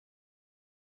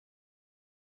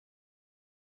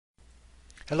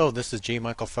Hello, this is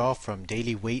JMichaelPfau from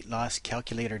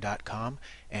DailyWeightLossCalculator.com,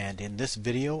 and in this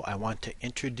video I want to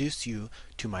introduce you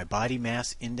to my body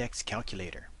mass index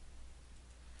calculator.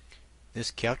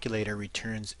 This calculator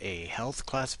returns a health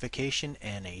classification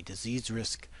and a disease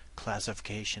risk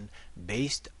classification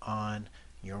based on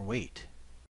your weight.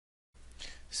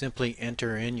 Simply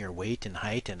enter in your weight and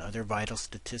height and other vital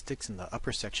statistics in the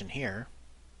upper section here,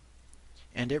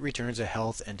 and it returns a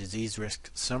health and disease risk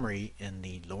summary in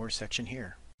the lower section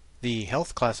here. The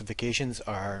health classifications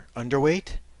are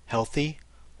underweight, healthy,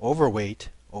 overweight,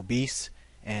 obese,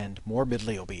 and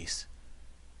morbidly obese.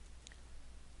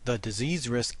 The disease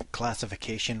risk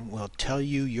classification will tell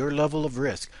you your level of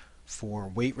risk for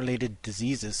weight-related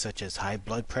diseases such as high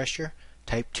blood pressure,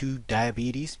 type 2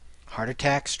 diabetes, heart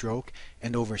attack, stroke,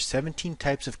 and over 17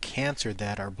 types of cancer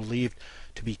that are believed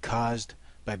to be caused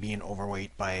by being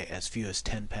overweight by as few as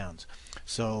 10 pounds.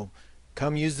 So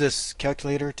come use this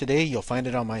calculator today. You'll find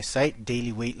it on my site,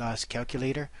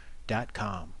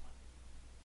 DailyWeightLossCalculator.com.